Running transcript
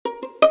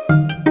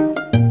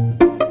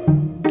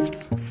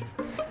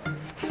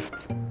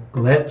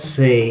Let's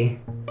see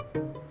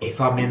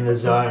if I'm in the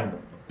zone.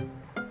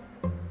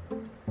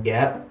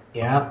 Yep.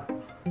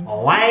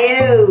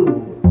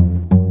 Wow!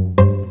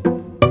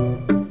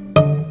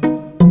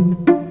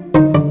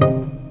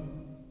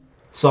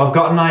 So I've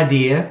got an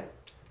idea.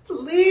 It's a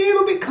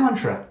little bit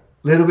contra.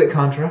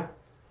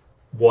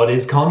 What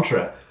is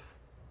contra?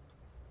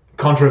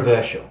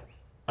 Controversial.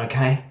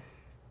 Okay?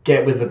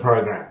 Get with the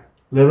program.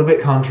 Little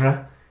bit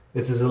contra.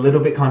 This is a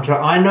little bit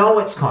contra. I know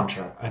it's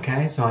contra,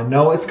 okay? So I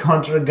know it's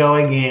contra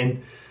going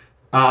in.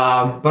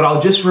 But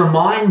I'll just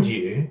remind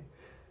you,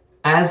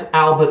 as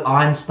Albert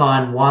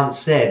Einstein once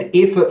said,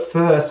 if at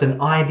first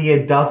an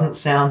idea doesn't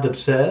sound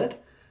absurd,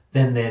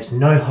 then there's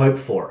no hope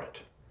for it.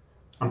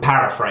 I'm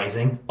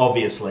paraphrasing,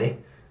 obviously.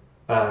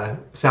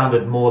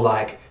 Sounded more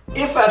like,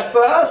 if at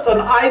first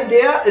an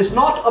idea is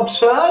not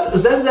absurd,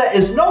 then there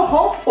is no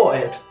hope for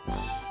it.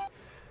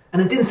 And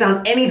it didn't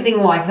sound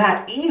anything like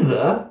that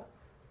either.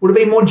 Would have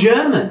been more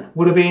German.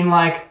 Would have been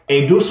like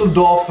a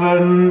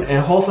Düsseldorfen,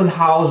 a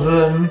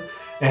Hoffenhausen,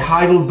 a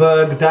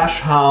Heidelberg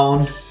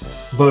Dachshund,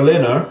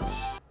 Berliner,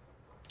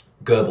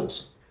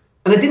 Goebbels.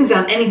 And it didn't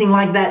sound anything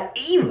like that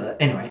either.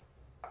 Anyway,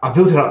 I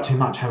built it up too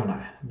much, haven't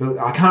I?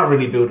 I can't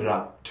really build it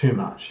up too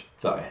much,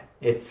 though.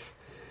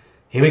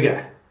 Here we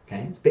go.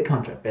 Okay, it's a bit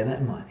contra. Bear that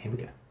in mind. Here we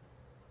go.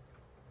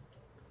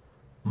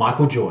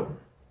 Michael Jordan,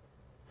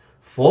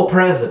 for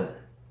president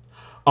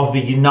of the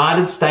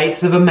United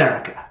States of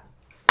America.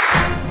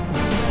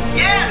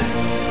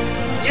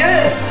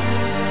 Yes!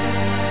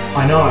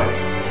 I know.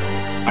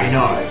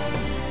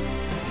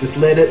 Just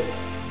let it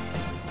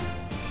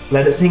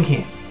sink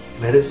in.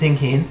 There's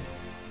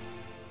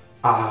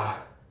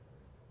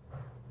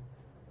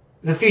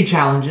a few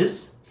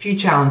challenges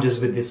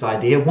with this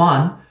idea.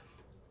 One,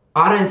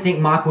 I don't think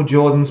Michael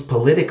Jordan's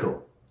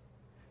political.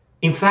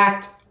 In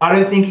fact, I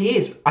don't think he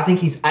is. I think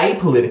he's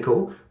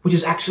apolitical, which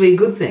is actually a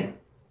good thing.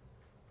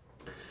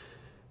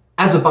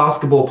 As a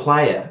basketball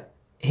player,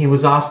 he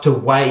was asked to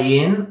weigh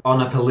in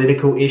on a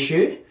political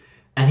issue,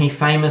 and he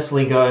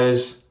famously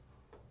goes,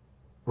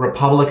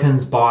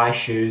 Republicans buy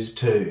shoes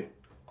too.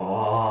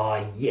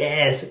 Oh,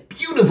 yes,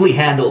 beautifully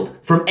handled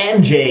from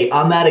MJ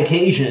on that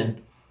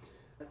occasion.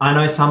 I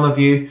know some of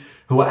you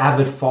who are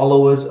avid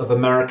followers of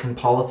American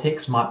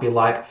politics might be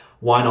like,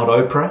 why not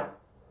Oprah?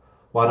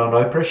 Why not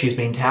Oprah? She's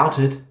been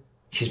touted.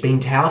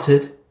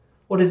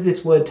 What is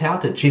this word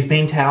touted? She's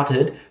been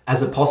touted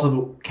as a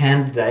possible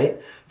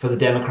candidate for the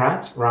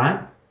Democrats,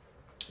 right?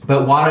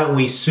 But why don't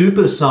we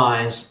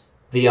supersize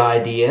the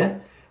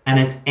idea, and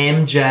it's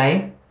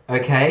MJ,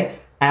 okay,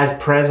 as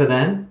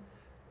president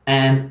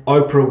and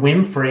Oprah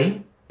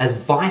Winfrey as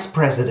vice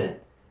president.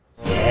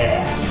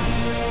 Yeah.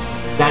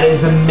 That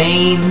is a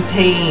main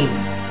team.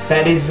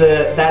 That is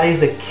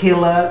a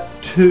killer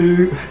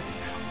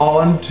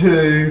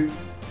 2-on-2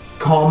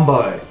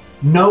 combo.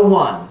 No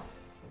one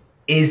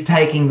is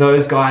taking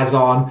those guys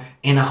on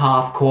in a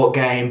half-court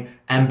game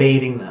and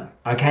beating them,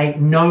 okay?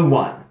 No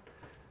one.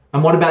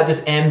 And what about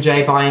just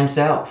MJ by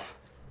himself?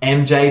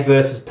 MJ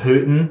versus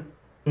Putin?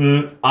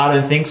 I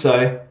don't think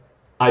so.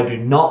 I do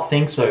not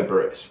think so,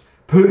 Bruce.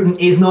 Putin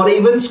is not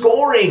even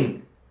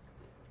scoring.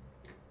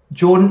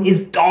 Jordan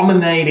is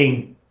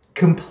dominating.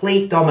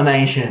 Complete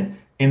domination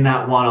in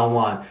that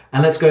one-on-one.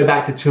 And let's go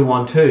back to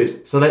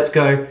 2-on-2s. So let's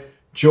go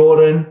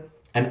Jordan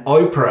and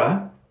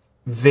Oprah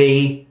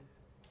v.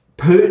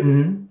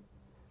 Putin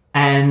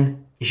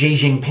and Xi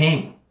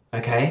Jinping.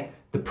 Okay?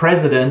 The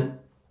president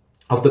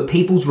of the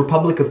People's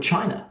Republic of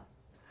China.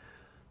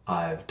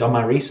 I've done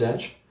my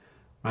research,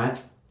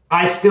 right?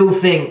 I still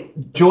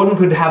think Jordan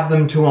could have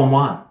them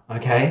 2-on-1,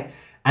 okay?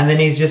 And then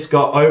he's just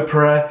got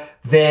Oprah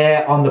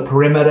there on the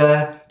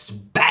perimeter,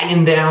 just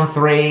banging down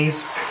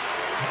threes.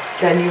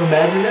 Can you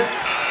imagine it?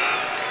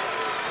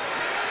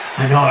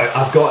 I know,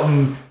 I've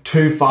gotten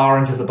too far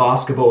into the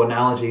basketball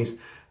analogies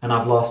and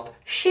I've lost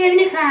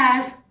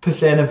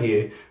 75% of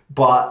you.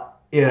 But,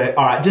 you know,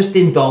 all right, just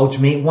indulge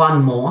me.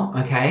 One more,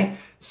 okay?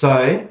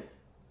 So,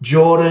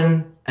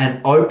 Jordan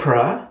and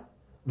Oprah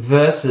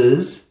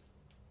versus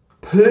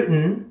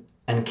Putin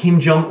and Kim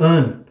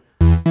Jong-un.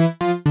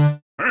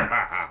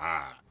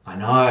 I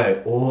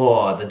know.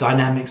 Oh, the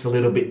dynamic's a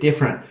little bit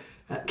different.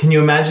 Can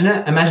you imagine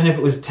it? Imagine if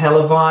it was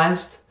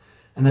televised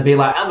and they'd be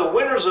like, and the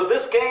winners of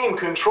this game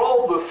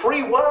control the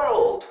free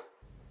world.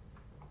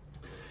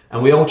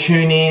 And we all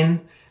tune in,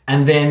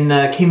 and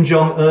then Kim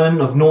Jong-un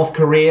of North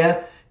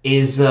Korea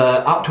is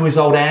up to his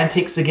old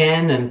antics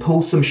again and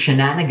pulls some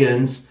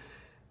shenanigans,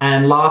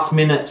 and last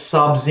minute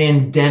subs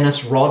in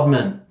Dennis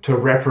Rodman to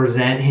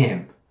represent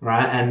him,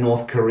 right, and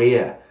North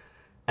Korea.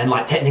 And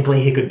like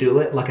technically he could do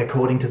it, like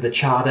according to the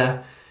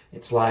charter,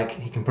 it's like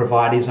he can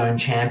provide his own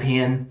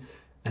champion.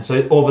 And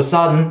so all of a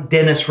sudden,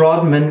 Dennis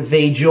Rodman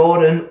v.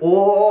 Jordan.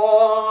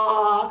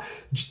 Oh,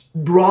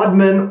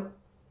 Rodman,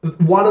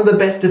 one of the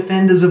best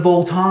defenders of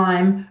all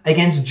time,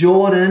 against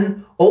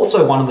Jordan,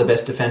 also one of the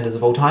best defenders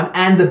of all time,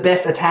 and the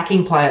best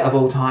attacking player of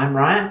all time,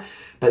 right?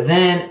 But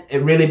then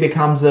it really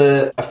becomes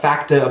a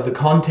factor of the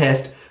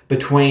contest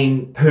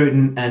between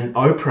Putin and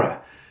Oprah.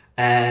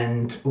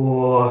 And,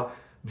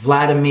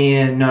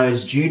 Vladimir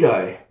knows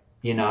judo.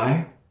 you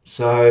know?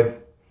 So,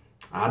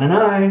 I don't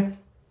know.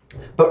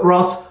 But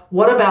Ross,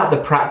 what about the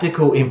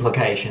practical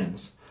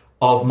implications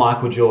of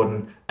Michael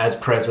Jordan as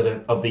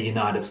president of the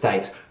United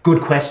States?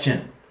 Good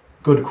question.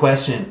 Good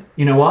question.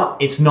 You know what?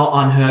 It's not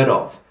unheard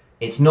of.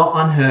 It's not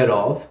unheard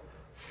of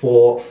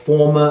for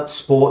former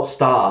sports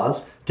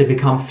stars to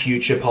become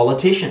future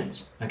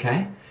politicians,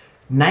 okay?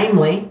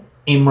 Namely,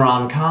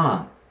 Imran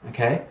Khan,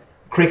 okay?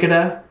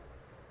 Cricketer,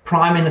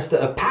 Prime Minister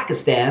of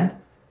Pakistan,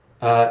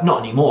 not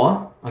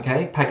anymore,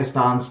 okay?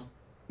 Pakistan's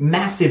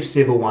massive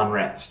civil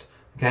unrest,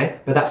 okay?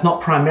 But that's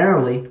not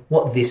primarily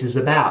what this is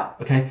about,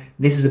 okay?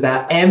 This is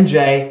about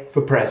MJ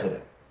for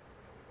president.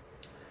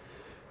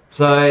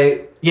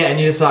 So, yeah, and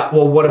you're just like,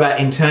 well, what about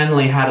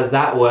internally? How does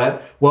that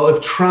work? Well,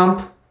 if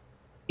Trump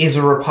is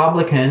a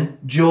Republican,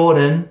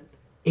 Jordan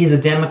is a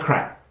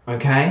Democrat,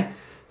 okay?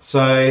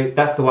 So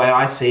that's the way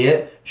I see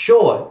it.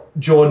 Sure,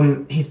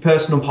 Jordan, his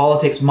personal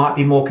politics might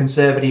be more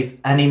conservative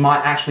and he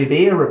might actually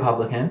be a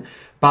Republican,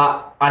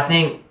 but I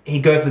think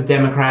he'd go for the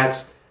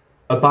Democrats.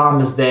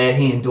 Obama's there,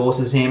 he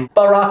endorses him.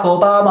 Barack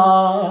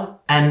Obama!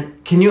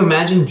 And can you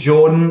imagine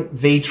Jordan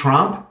v.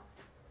 Trump?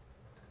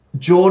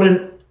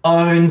 Jordan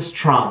owns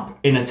Trump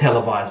in a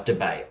televised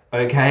debate,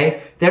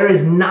 okay? There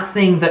is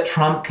nothing that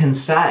Trump can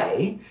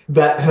say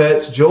that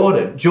hurts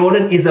Jordan.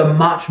 Jordan is a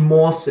much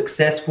more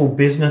successful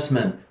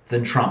businessman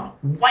than Trump.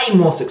 Way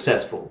more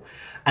successful.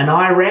 And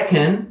I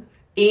reckon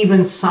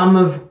even some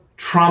of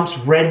Trump's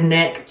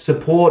redneck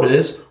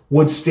supporters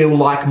would still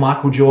like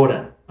Michael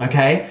Jordan,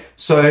 okay?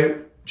 So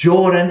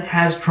Jordan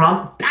has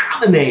Trump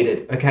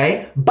dominated,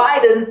 okay?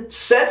 Biden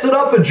sets it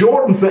up for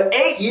Jordan for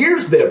 8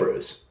 years there,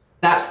 Bruce.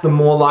 That's the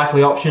more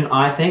likely option,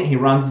 I think. He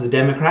runs as a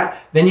Democrat.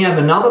 Then you have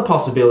another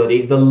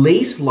possibility, the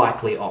least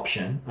likely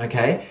option,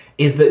 okay,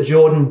 is that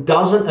Jordan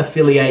doesn't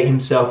affiliate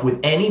himself with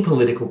any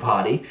political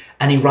party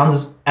and he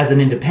runs as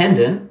an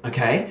independent,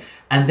 okay,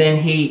 and then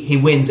he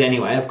wins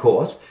anyway, of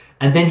course,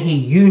 and then he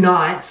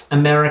unites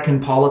American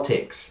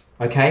politics,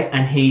 okay,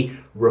 and he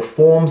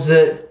reforms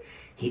it,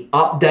 he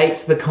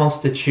updates the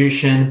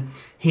Constitution,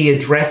 he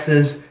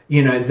addresses,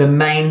 you know, the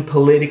main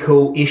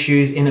political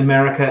issues in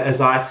America as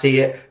I see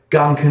it,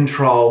 gun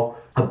control,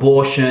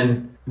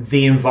 abortion,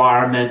 the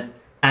environment,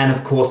 and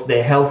of course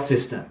their health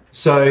system.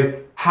 So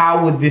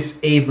how would this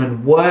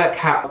even work?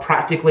 How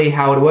practically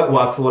how would it work?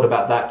 Well, I've thought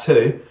about that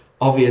too,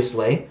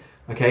 obviously.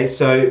 Okay,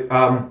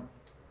 so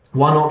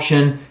one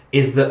option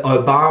is that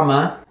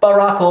Barack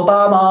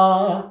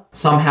Obama,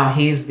 somehow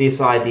hears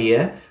this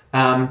idea,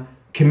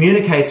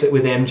 communicates it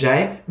with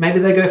MJ. Maybe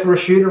they go for a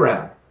shoot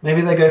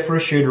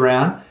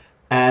around.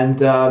 And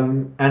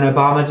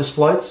Obama just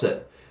floats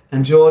it.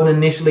 And Jordan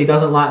initially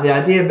doesn't like the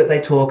idea, but they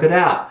talk it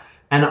out.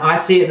 And I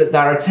see it that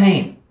they're a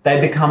team.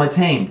 They become a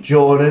team.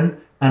 Jordan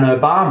and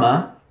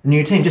Obama, a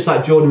new team. Just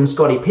like Jordan and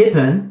Scottie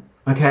Pippen,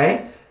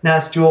 okay? Now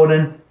it's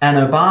Jordan and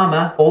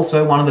Obama,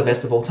 also one of the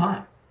best of all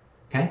time.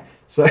 Okay?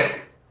 So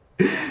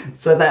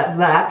that's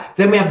that.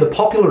 Then we have the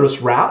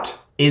popularist route,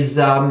 is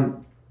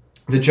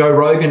the Joe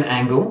Rogan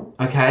angle,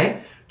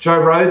 okay? Joe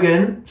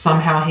Rogan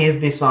somehow hears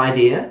this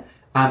idea.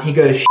 He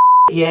goes,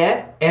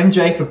 yeah,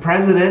 MJ for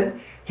president.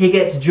 He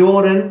gets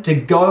Jordan to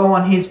go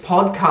on his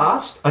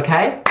podcast,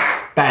 okay?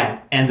 Bang,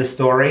 end of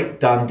story,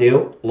 done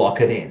deal,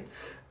 lock it in.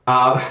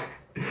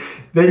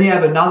 Then you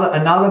have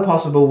another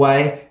possible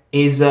way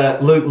is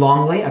Luke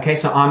Longley. Okay,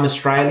 so I'm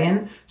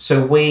Australian,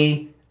 so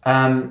we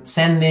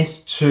send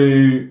this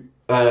to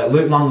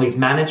Luke Longley's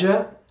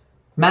manager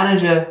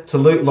to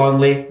Luke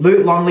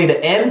Longley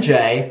to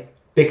MJ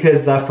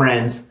because they're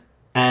friends,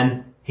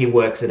 and he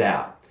works it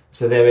out.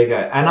 So there we go.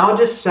 And I'll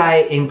just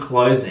say in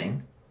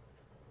closing,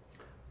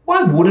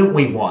 why wouldn't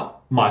we want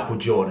Michael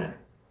Jordan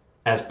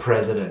as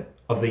president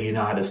of the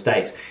United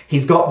States?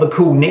 He's got the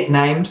cool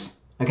nicknames,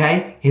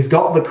 okay? He's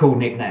got the cool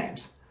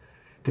nicknames.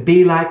 To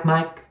be like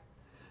Mike,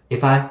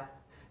 if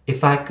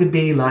I could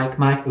be like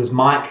Mike. It was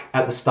Mike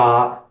at the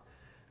start,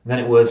 then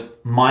it was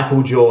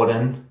Michael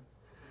Jordan,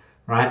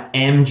 right?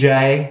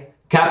 MJ,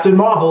 Captain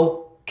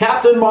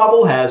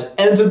Marvel has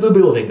entered the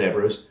building there,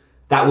 Bruce.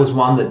 That was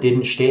one that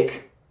didn't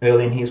shtick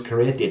early in his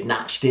career, did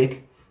not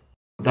shtick.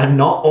 They're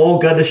not all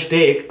gonna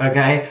shtick,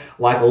 okay?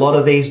 Like a lot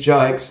of these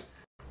jokes.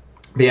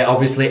 But yeah,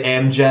 obviously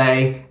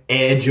MJ,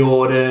 Air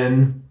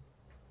Jordan,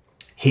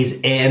 his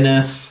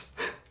airness.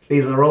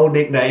 These are all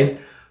nicknames.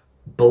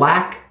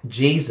 Black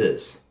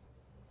Jesus.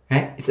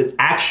 Okay? It's an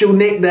actual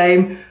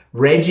nickname.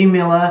 Reggie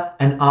Miller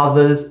and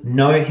others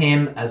know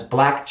him as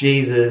Black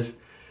Jesus.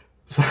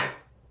 So,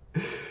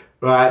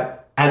 right?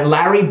 And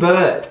Larry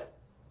Bird,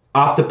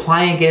 after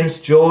playing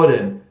against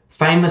Jordan,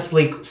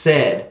 famously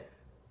said,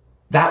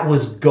 that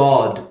was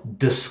God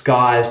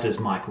disguised as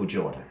Michael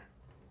Jordan.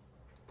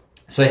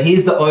 So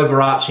here's the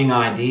overarching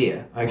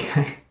idea,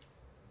 okay?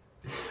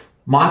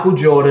 Michael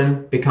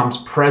Jordan becomes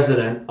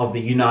president of the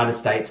United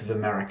States of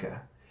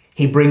America.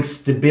 He brings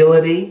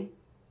stability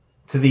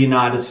to the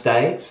United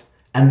States,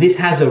 and this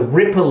has a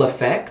ripple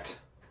effect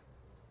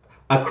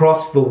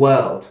across the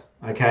world,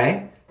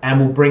 okay?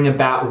 And will bring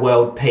about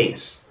world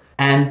peace.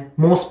 And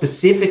more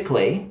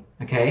specifically,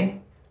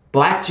 okay,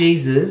 Black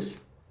Jesus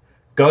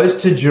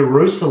goes to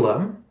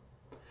Jerusalem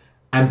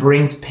and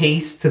brings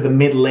peace to the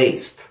Middle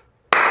East.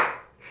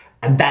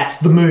 And that's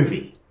the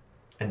movie.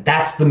 And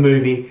that's the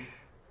movie.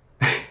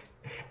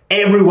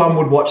 Everyone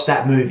would watch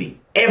that movie.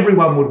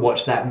 Everyone would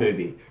watch that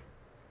movie.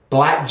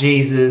 Black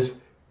Jesus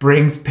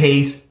brings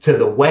peace to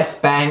the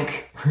West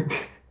Bank.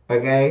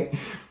 Okay?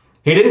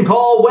 He didn't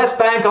call West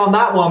Bank on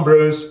that one,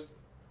 Bruce.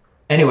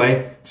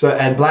 Anyway,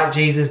 and Black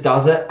Jesus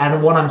does it.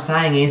 And what I'm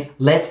saying is,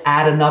 let's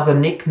add another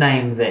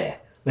nickname there.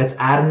 Let's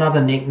add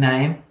another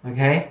nickname,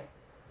 okay?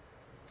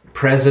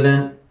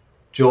 President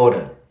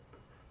Jordan.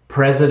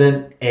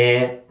 President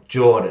Air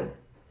Jordan.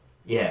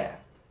 Yeah.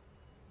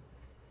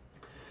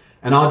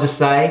 And I'll just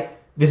say,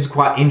 this is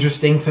quite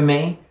interesting for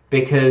me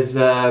because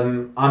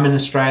I'm in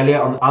Australia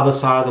on the other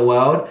side of the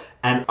world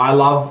and I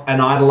love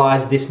and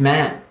idolize this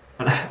man.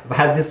 And I've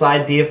had this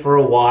idea for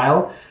a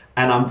while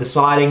and I'm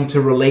deciding to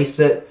release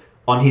it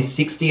on his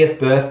 60th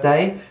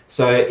birthday.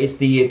 So it's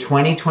the year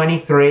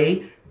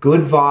 2023.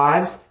 Good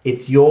vibes.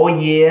 It's your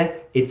year.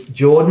 It's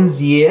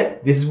Jordan's year.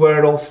 This is where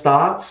it all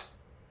starts.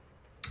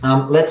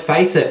 Let's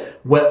face it,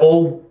 we're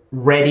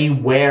already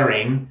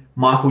wearing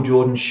Michael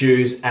Jordan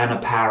shoes and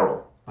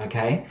apparel.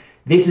 Okay?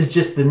 This is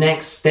just the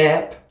next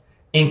step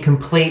in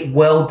complete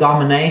world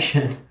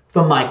domination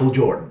for Michael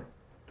Jordan.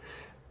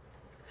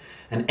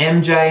 And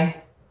MJ,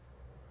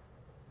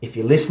 if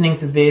you're listening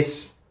to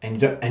this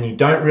and you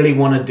don't really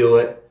want to do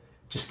it,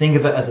 just think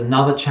of it as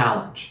another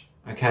challenge,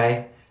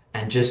 okay?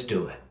 And just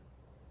do it.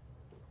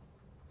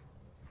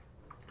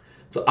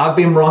 So I've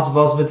been Ross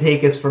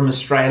Vosvatikas from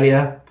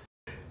Australia.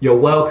 You're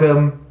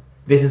welcome.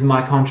 This is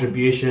my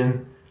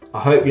contribution. I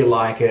hope you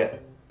like it.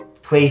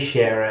 Please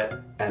share it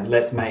and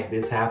let's make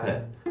this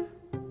happen.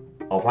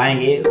 Oh,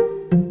 thank you.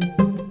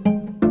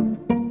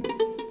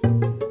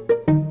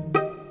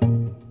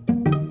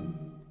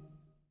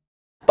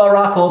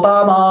 Barack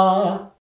Obama.